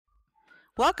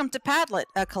Welcome to Padlet,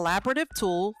 a collaborative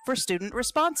tool for student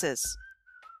responses.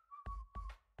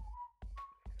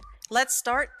 Let's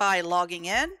start by logging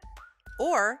in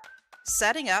or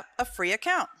setting up a free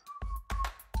account.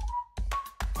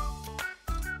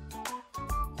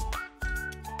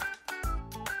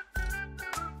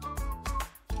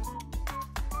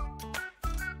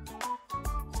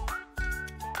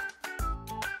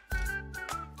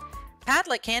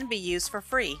 Padlet can be used for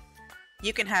free.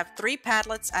 You can have 3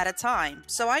 Padlets at a time,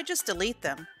 so I just delete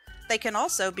them. They can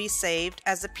also be saved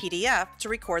as a PDF to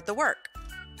record the work.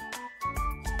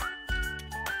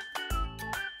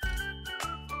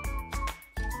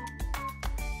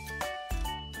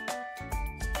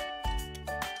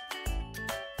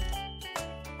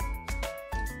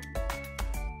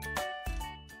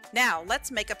 Now, let's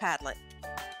make a Padlet.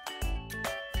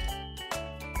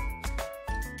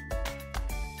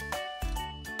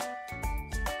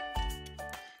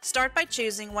 Start by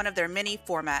choosing one of their many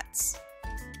formats.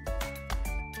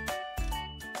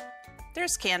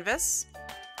 There's Canvas,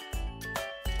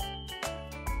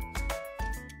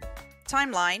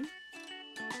 Timeline,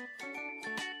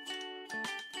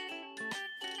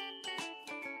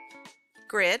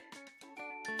 Grid,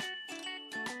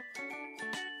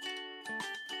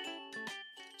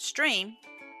 Stream,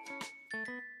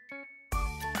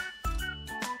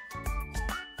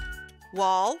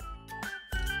 Wall,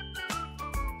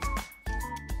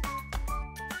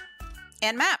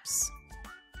 and Maps.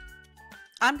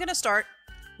 I'm going to start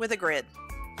with a grid.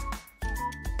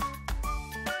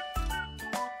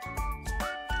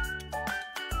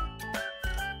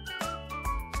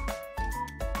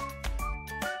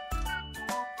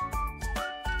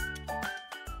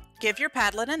 Give your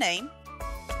Padlet a name.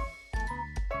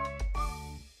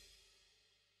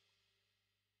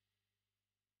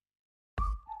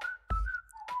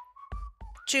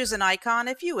 Choose an icon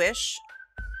if you wish.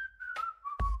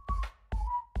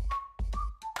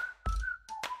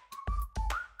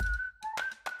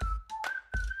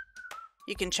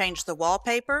 You can change the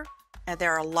wallpaper, and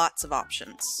there are lots of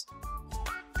options.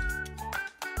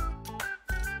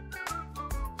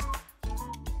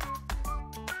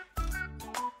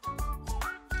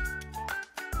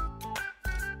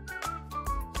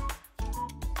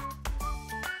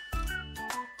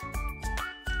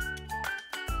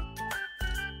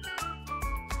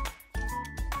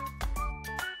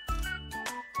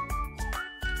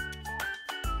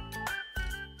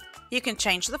 You can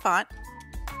change the font.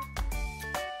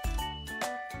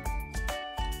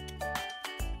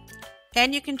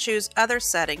 And you can choose other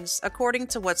settings according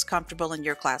to what's comfortable in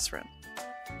your classroom.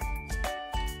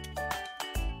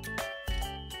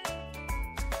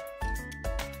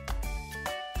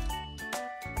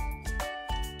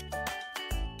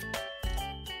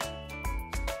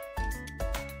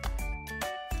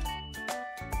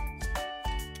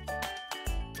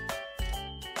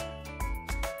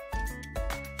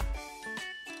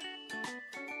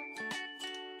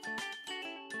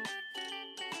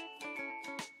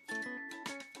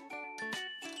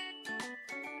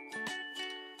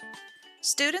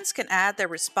 Students can add their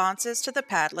responses to the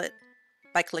Padlet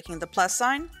by clicking the plus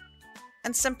sign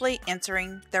and simply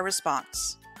entering their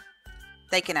response.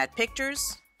 They can add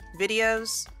pictures,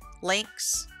 videos,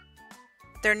 links.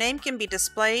 Their name can be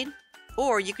displayed,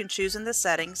 or you can choose in the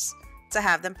settings to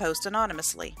have them post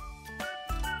anonymously.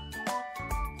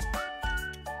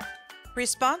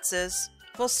 Responses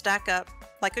will stack up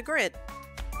like a grid.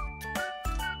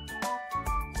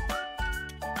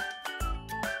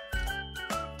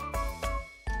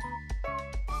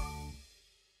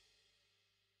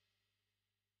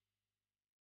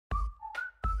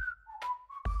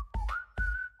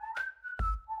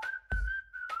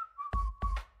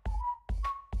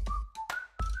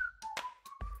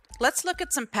 Let's look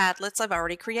at some Padlets I've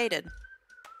already created.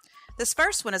 This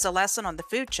first one is a lesson on the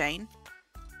food chain.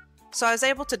 So I was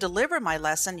able to deliver my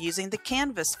lesson using the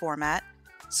Canvas format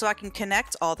so I can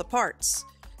connect all the parts.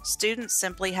 Students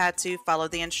simply had to follow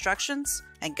the instructions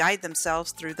and guide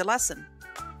themselves through the lesson.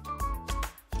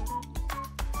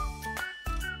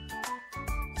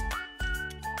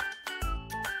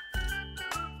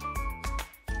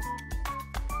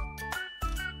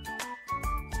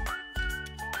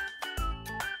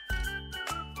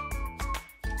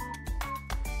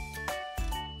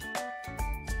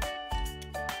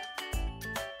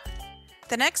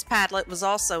 The next Padlet was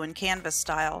also in Canvas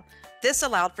style. This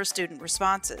allowed for student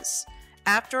responses.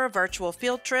 After a virtual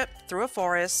field trip through a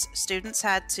forest, students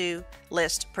had to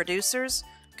list producers,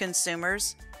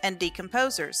 consumers, and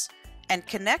decomposers, and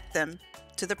connect them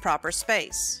to the proper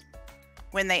space.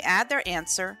 When they add their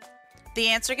answer, the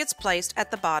answer gets placed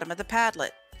at the bottom of the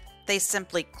Padlet. They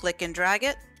simply click and drag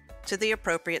it, to the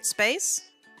appropriate space,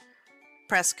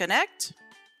 press connect,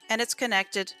 and it's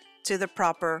connected to the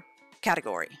proper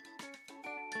category.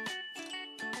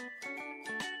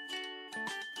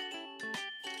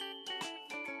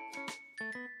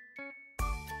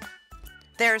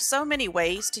 There are so many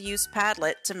ways to use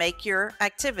Padlet to make your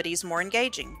activities more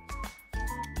engaging.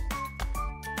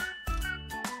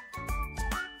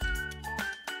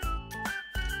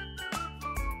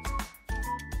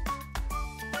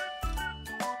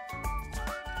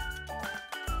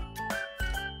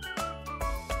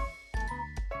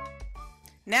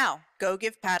 Now, go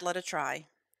give Padlet a try.